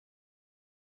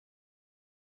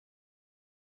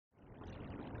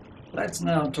Let's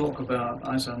now talk about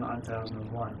ISO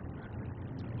 9001.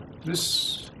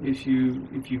 This, if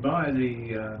you buy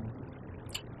the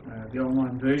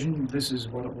online version, this is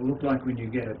what it will look like when you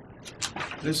get it.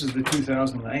 This is the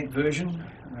 2008 version,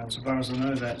 and so far as I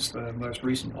know, that's the most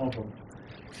recent of them.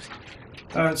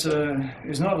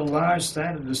 It's not a large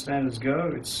standard as standards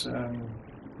go. It's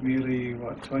merely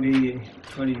what 20,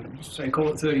 say call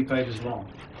it 30 pages long,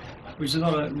 which is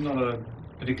not a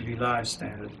particularly large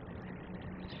standard.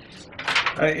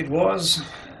 It was,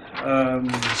 I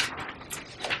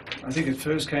think it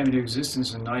first came into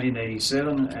existence in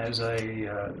 1987 as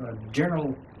a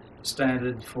general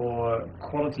standard for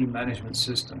quality management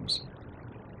systems.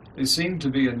 There seemed to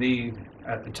be a need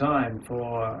at the time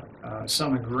for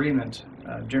some agreement,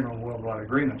 general worldwide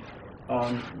agreement,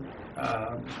 on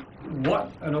what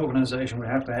an organization would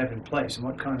have to have in place and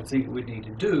what kind of thing it would need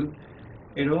to do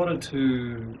in order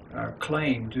to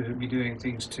claim to be doing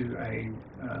things to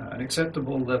an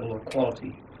acceptable level of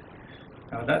quality.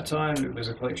 Now, at that time, it was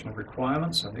a collection of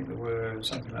requirements. I think there were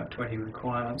something like 20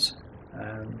 requirements,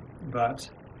 but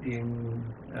in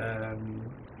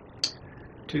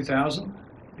 2000,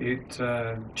 it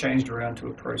changed around to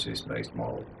a process-based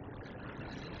model.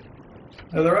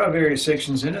 Now, there are various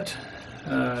sections in it.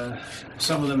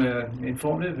 Some of them are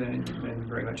informative and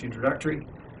very much introductory.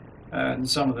 And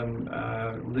some of them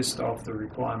list off the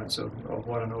requirements of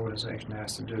what an organization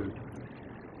has to do.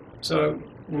 So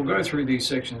we'll go through these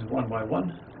sections one by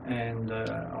one, and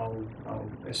I'll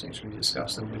essentially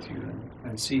discuss them with you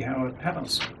and see how it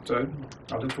happens. So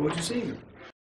I look forward to seeing you.